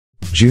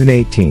June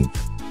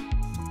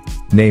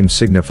 18th. Names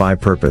signify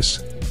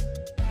purpose.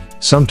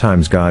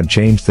 Sometimes God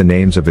changed the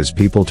names of his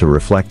people to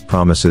reflect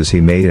promises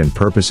he made and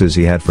purposes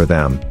he had for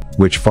them,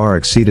 which far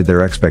exceeded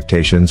their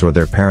expectations or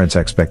their parents'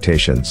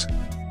 expectations.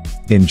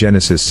 In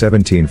Genesis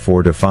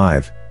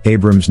 17:4-5,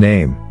 Abram's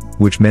name,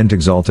 which meant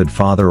exalted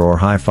father or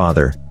high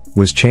father,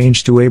 was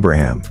changed to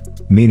Abraham,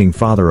 meaning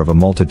father of a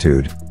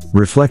multitude,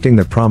 reflecting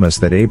the promise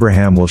that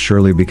Abraham will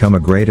surely become a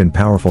great and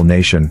powerful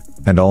nation,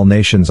 and all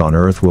nations on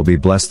earth will be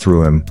blessed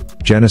through him.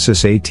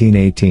 Genesis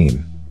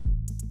 18:18.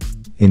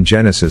 In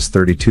Genesis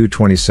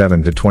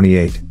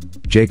 32:27-28,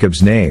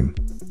 Jacob's name,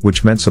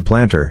 which meant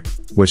supplanter,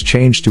 was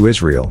changed to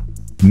Israel,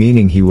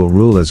 meaning he will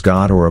rule as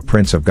God or a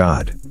prince of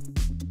God.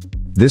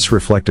 This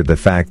reflected the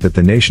fact that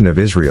the nation of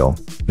Israel,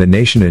 the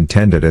nation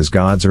intended as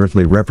God's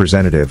earthly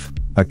representative,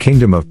 a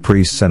kingdom of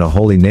priests and a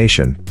holy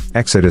nation,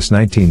 Exodus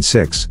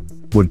 19:6,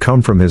 would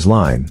come from his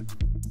line.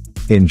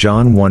 In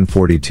John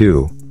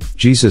 1:42,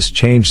 Jesus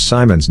changed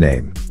Simon's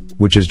name,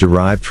 which is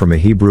derived from a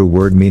Hebrew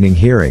word meaning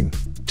hearing,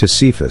 to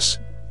Cephas,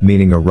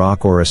 meaning a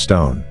rock or a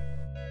stone.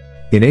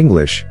 In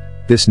English,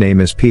 this name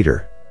is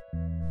Peter.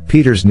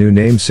 Peter's new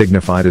name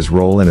signified his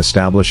role in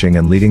establishing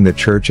and leading the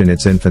church in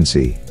its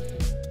infancy.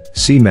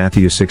 See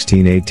Matthew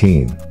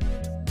 16:18.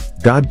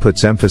 God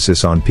puts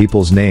emphasis on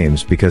people's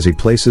names because he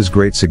places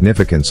great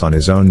significance on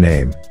his own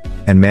name,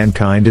 and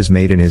mankind is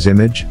made in his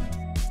image.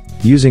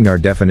 Using our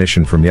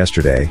definition from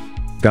yesterday,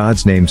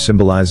 God's name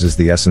symbolizes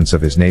the essence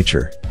of his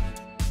nature.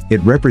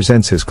 It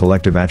represents his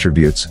collective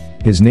attributes,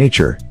 his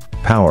nature,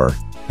 power,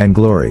 and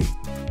glory.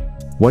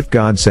 What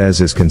God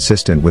says is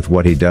consistent with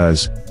what he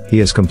does. He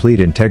has complete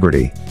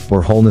integrity,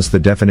 or wholeness, the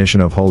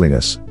definition of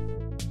holiness.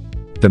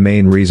 The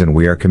main reason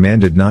we are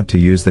commanded not to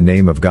use the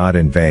name of God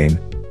in vain,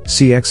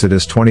 see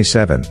Exodus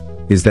 27,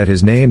 is that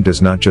his name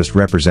does not just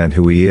represent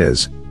who he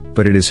is,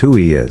 but it is who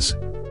he is.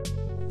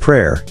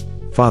 Prayer.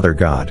 Father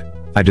God,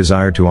 I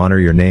desire to honor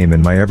your name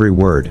in my every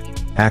word,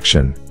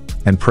 action,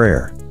 and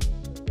prayer.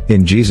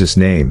 In Jesus'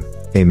 name,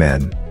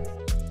 amen.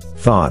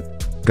 Thought.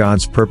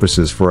 God's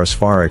purposes for us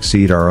far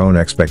exceed our own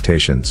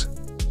expectations.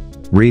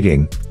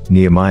 Reading,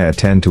 Nehemiah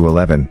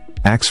 10-11,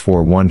 Acts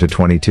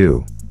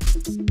 4:1-22.